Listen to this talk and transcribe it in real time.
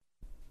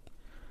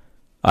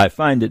I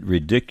find it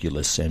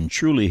ridiculous and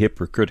truly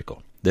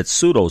hypocritical that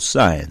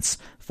pseudoscience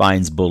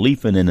finds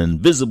belief in an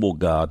invisible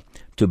God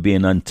to be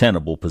an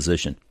untenable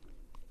position.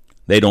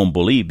 They don't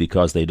believe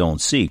because they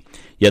don't see,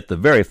 yet the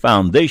very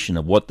foundation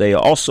of what they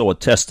also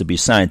attest to be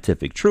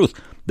scientific truth,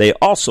 they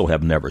also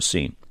have never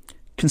seen.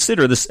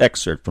 Consider this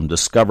excerpt from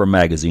Discover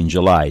Magazine,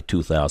 July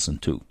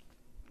 2002.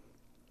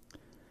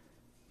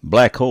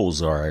 Black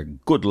holes are a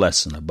good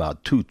lesson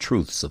about two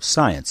truths of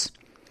science.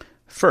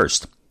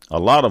 First, a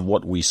lot of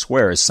what we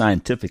swear is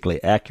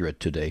scientifically accurate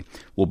today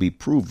will be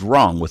proved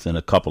wrong within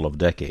a couple of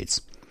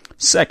decades.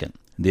 Second,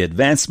 the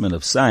advancement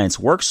of science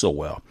works so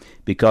well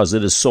because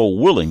it is so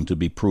willing to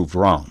be proved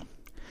wrong.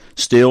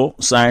 Still,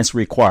 science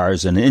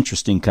requires an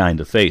interesting kind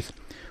of faith.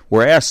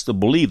 We're asked to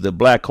believe that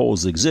black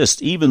holes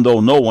exist even though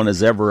no one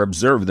has ever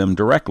observed them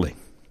directly.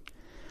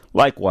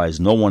 Likewise,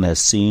 no one has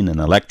seen an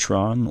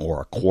electron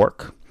or a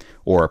quark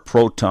or a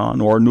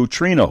proton or a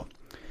neutrino.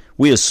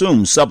 We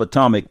assume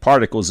subatomic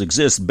particles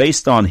exist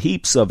based on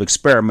heaps of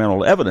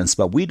experimental evidence,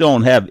 but we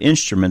don't have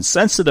instruments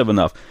sensitive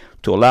enough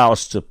to allow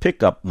us to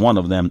pick up one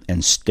of them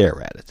and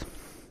stare at it.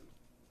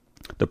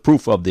 The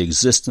proof of the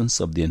existence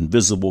of the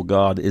invisible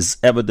God is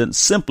evident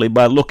simply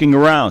by looking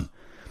around.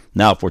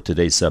 Now for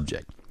today's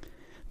subject.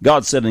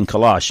 God said in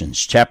Colossians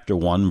chapter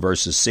 1,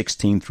 verses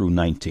 16 through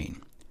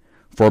 19,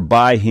 "For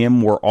by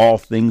him were all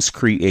things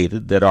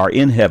created that are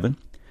in heaven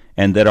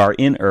and that are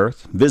in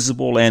earth,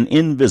 visible and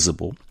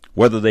invisible,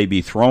 whether they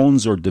be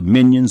thrones or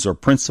dominions or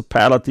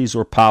principalities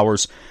or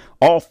powers,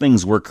 all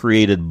things were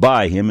created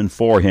by him and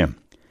for him.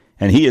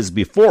 And he is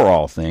before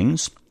all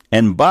things,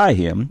 and by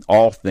him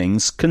all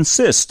things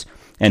consist.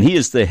 And he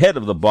is the head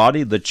of the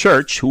body, the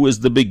church, who is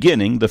the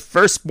beginning, the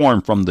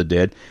firstborn from the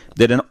dead,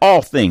 that in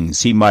all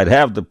things he might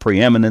have the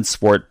preeminence,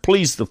 for it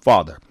pleased the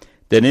Father,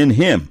 that in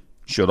him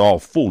should all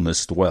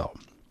fullness dwell."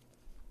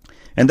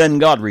 And then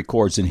God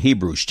records in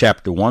Hebrews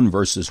chapter 1,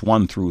 verses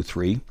 1 through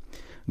 3,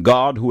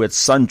 "God, who at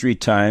sundry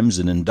times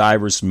and in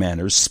divers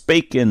manners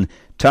spake in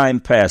time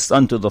past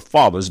unto the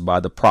fathers by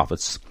the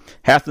prophets,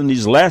 hath in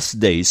these last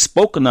days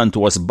spoken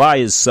unto us by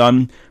his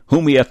Son,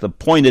 whom he hath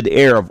appointed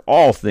heir of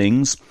all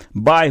things,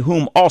 by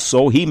whom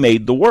also he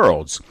made the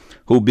worlds,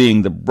 who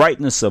being the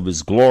brightness of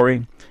his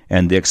glory,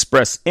 and the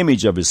express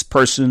image of his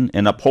person,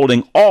 and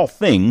upholding all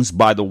things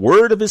by the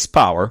word of his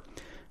power,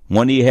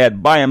 when he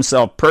had by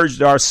himself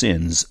purged our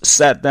sins,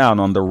 sat down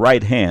on the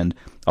right hand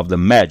of the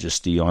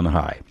majesty on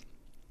high."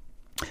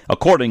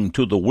 According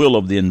to the will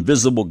of the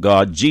invisible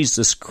God,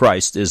 Jesus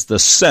Christ is the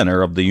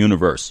center of the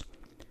universe.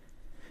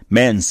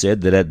 Man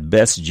said that at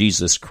best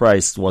Jesus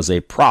Christ was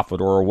a prophet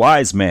or a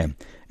wise man.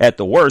 At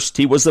the worst,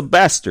 he was a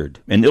bastard,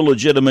 an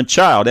illegitimate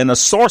child, and a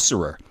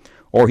sorcerer,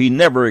 or he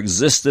never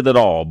existed at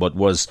all, but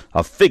was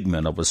a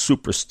figment of a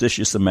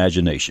superstitious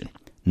imagination.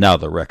 Now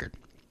the record.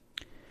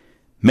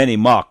 Many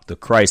mock the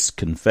Christ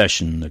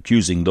confession,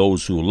 accusing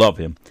those who love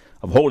him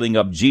of holding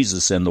up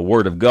Jesus and the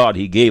Word of God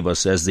he gave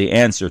us as the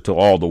answer to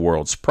all the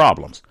world's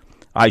problems.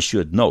 I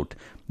should note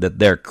that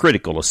their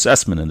critical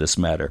assessment in this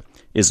matter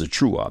is a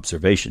true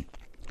observation.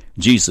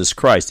 Jesus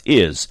Christ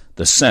is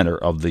the center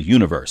of the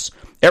universe.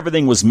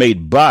 Everything was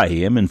made by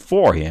him and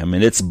for him,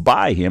 and it's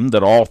by him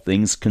that all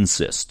things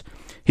consist.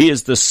 He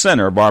is the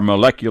center of our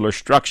molecular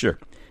structure.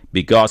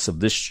 Because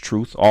of this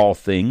truth, all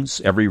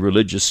things, every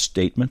religious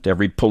statement,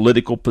 every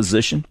political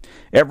position,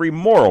 every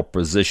moral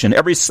position,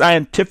 every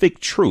scientific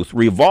truth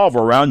revolve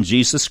around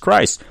Jesus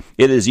Christ.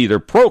 It is either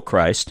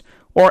pro-Christ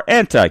or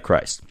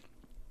anti-Christ.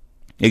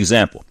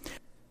 Example.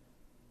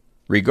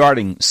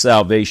 Regarding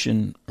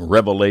salvation,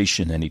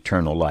 revelation, and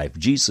eternal life,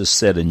 Jesus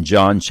said in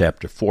John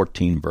chapter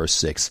 14, verse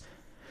 6,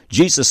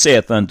 "Jesus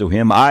saith unto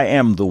him, I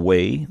am the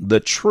way,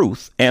 the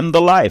truth, and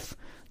the life.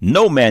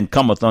 No man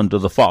cometh unto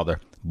the Father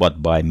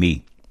but by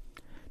me."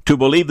 To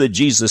believe that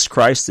Jesus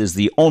Christ is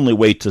the only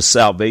way to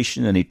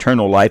salvation and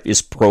eternal life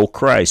is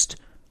pro-Christ.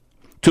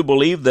 To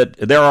believe that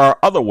there are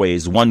other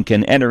ways one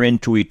can enter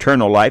into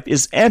eternal life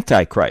is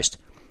anti-Christ.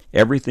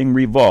 Everything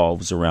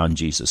revolves around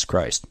Jesus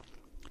Christ.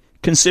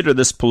 Consider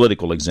this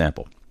political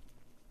example.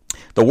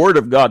 The Word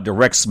of God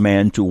directs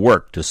man to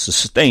work, to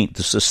sustain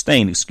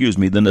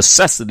the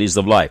necessities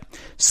of life.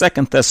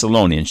 2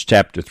 Thessalonians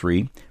chapter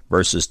 3,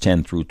 verses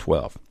 10 through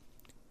 12.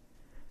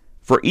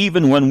 "For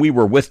even when we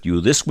were with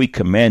you, this we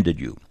commanded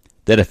you,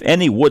 that if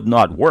any would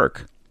not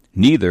work,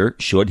 neither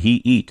should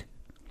he eat.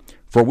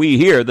 For we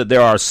hear that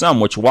there are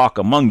some which walk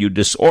among you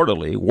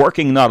disorderly,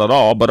 working not at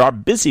all, but are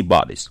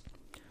busybodies.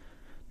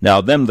 Now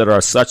them that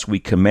are such we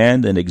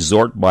command and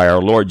exhort by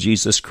our Lord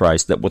Jesus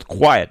Christ, that with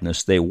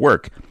quietness they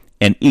work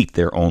and eat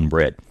their own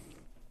bread."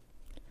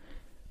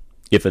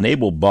 If an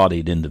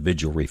able-bodied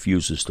individual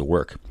refuses to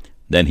work,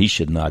 then he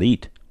should not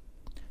eat.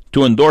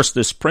 To endorse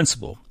this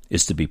principle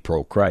is to be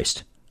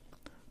pro-Christ.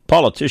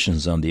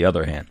 Politicians, on the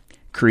other hand,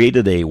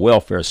 created a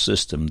welfare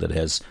system that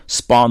has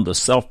spawned a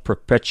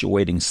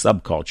self-perpetuating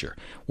subculture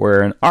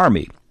where an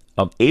army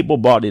of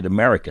able-bodied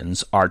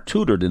Americans are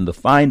tutored in the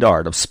fine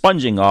art of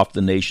sponging off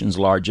the nation's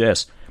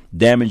largesse,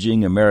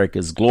 damaging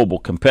America's global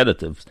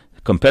competitiveness,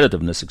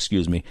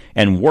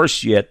 and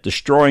worse yet,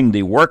 destroying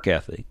the work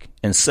ethic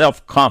and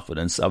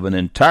self-confidence of an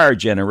entire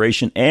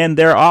generation and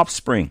their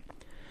offspring.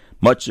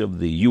 Much of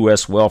the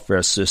U.S.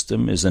 welfare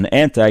system is an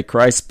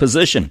antichrist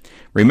position.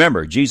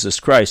 Remember, Jesus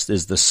Christ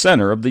is the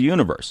center of the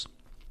universe.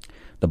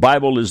 The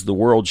Bible is the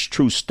world's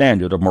true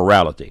standard of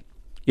morality.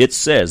 It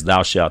says,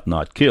 "Thou shalt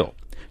not kill."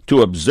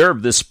 To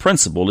observe this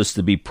principle is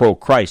to be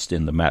pro-Christ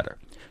in the matter.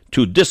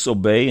 To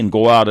disobey and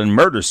go out and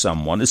murder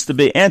someone is to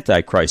be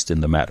antichrist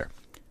in the matter.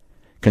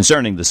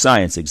 Concerning the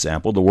science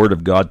example, the Word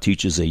of God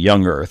teaches a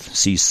young Earth.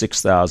 See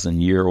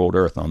 6,000-year-old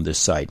Earth on this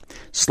site,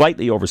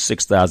 slightly over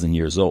 6,000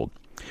 years old.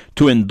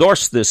 To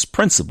endorse this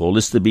principle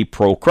is to be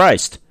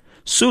pro-Christ.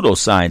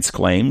 Pseudoscience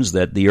claims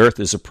that the Earth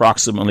is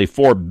approximately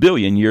 4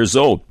 billion years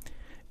old.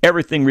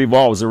 Everything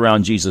revolves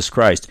around Jesus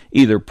Christ,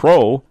 either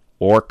pro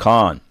or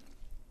con.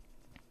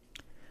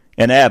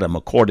 An atom,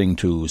 according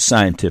to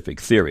scientific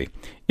theory,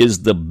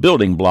 is the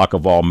building block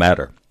of all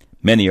matter.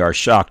 Many are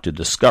shocked to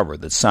discover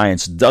that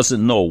science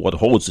doesn't know what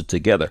holds it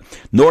together,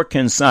 nor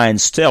can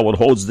science tell what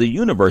holds the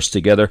universe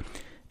together,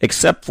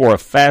 except for a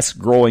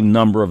fast-growing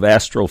number of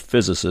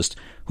astrophysicists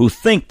who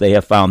think they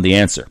have found the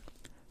answer.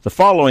 The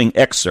following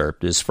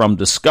excerpt is from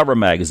Discover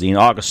magazine,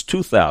 August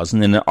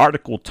 2000, in an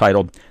article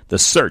titled "The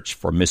Search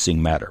for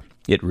Missing Matter."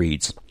 It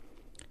reads,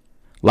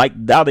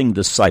 "Like doubting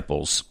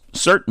disciples,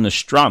 certain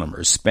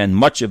astronomers spend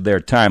much of their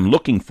time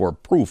looking for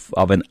proof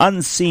of an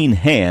unseen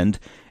hand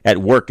at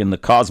work in the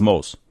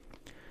cosmos.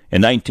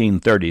 In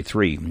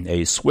 1933,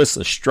 a Swiss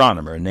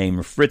astronomer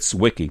named Fritz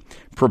Zwicky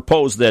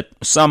proposed that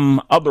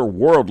some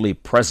otherworldly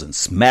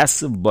presence,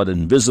 massive but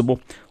invisible,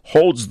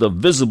 holds the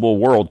visible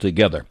world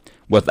together.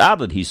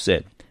 Without it, he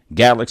said,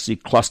 galaxy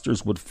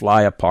clusters would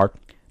fly apart,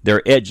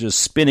 their edges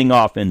spinning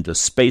off into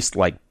space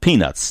like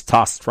peanuts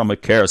tossed from a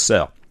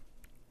carousel.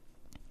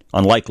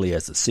 Unlikely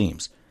as it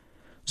seems,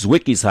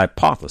 Zwicky's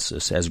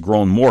hypothesis has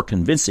grown more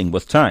convincing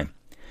with time.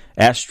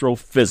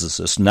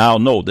 Astrophysicists now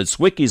know that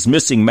Zwicky's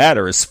missing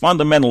matter is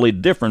fundamentally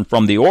different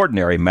from the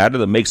ordinary matter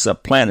that makes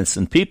up planets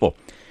and people.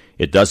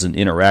 It doesn't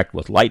interact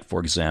with light,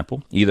 for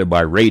example, either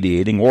by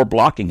radiating or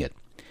blocking it.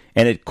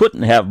 And it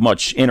couldn't have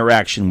much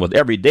interaction with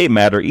everyday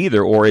matter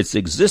either, or its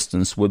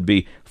existence would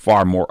be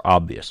far more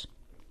obvious.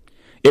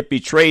 It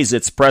betrays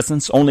its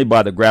presence only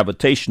by the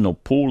gravitational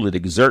pull it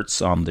exerts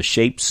on the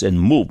shapes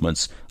and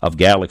movements of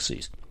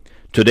galaxies.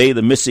 Today,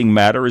 the missing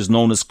matter is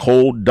known as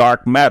cold,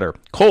 dark matter.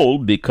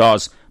 Cold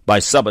because by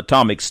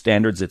subatomic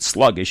standards it's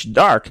sluggish.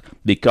 Dark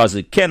because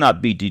it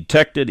cannot be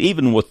detected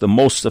even with the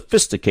most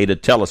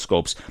sophisticated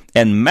telescopes.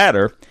 And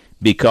matter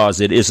because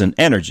it isn't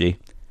energy,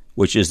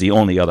 which is the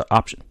only other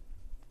option.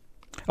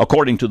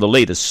 According to the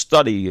latest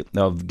study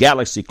of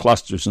galaxy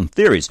clusters and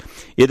theories,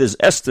 it is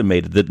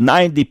estimated that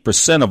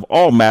 90% of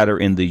all matter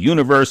in the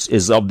universe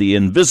is of the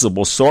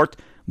invisible sort.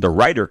 The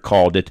writer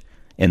called it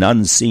an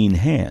unseen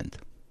hand.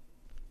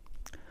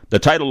 The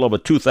title of a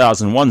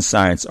 2001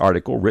 Science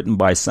article written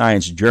by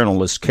science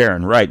journalist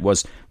Karen Wright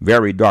was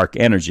Very Dark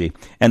Energy,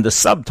 and the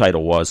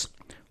subtitle was,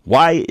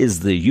 "Why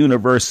is the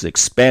universe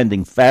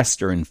expanding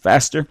faster and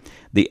faster?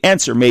 The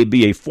answer may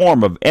be a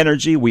form of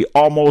energy we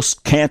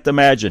almost can't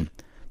imagine."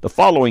 The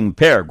following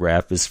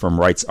paragraph is from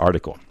Wright's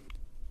article.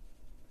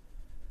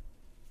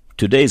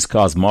 Today's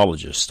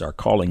cosmologists are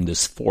calling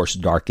this force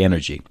dark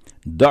energy.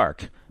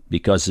 Dark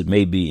because it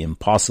may be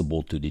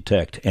impossible to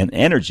detect, and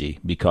energy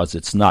because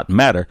it's not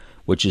matter,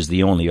 which is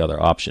the only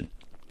other option.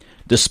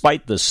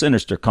 Despite the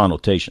sinister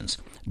connotations,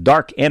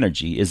 dark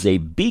energy is a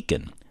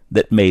beacon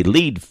that may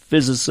lead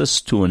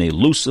physicists to an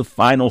elusive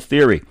final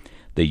theory,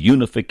 the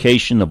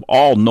unification of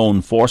all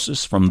known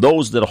forces, from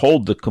those that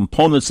hold the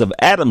components of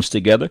atoms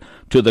together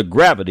to the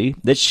gravity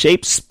that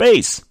shapes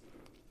space.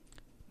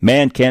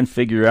 Man can't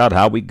figure out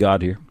how we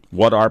got here,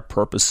 what our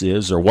purpose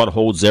is, or what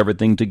holds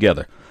everything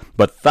together.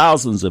 But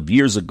thousands of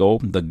years ago,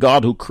 the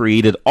God who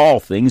created all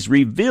things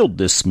revealed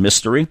this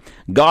mystery.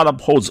 God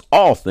upholds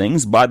all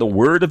things by the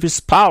word of his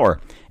power,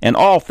 and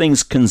all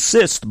things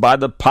consist by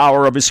the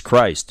power of his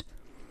Christ.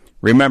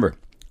 Remember,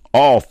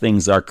 all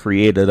things are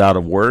created out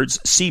of words.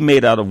 See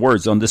Made Out of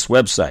Words on this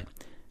website.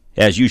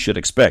 As you should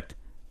expect,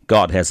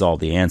 God has all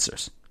the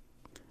answers.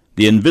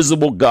 The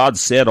invisible God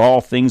said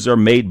all things are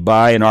made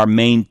by and are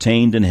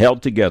maintained and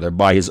held together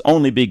by his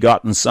only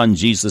begotten Son,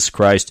 Jesus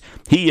Christ.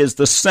 He is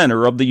the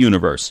center of the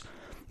universe.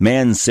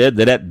 Man said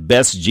that at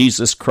best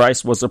Jesus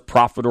Christ was a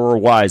prophet or a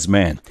wise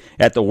man.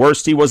 At the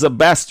worst he was a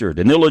bastard,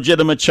 an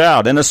illegitimate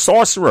child, and a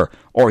sorcerer,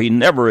 or he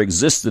never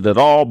existed at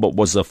all but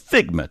was a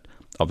figment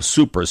of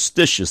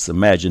superstitious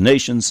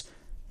imaginations.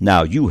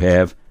 Now you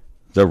have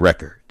the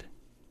record.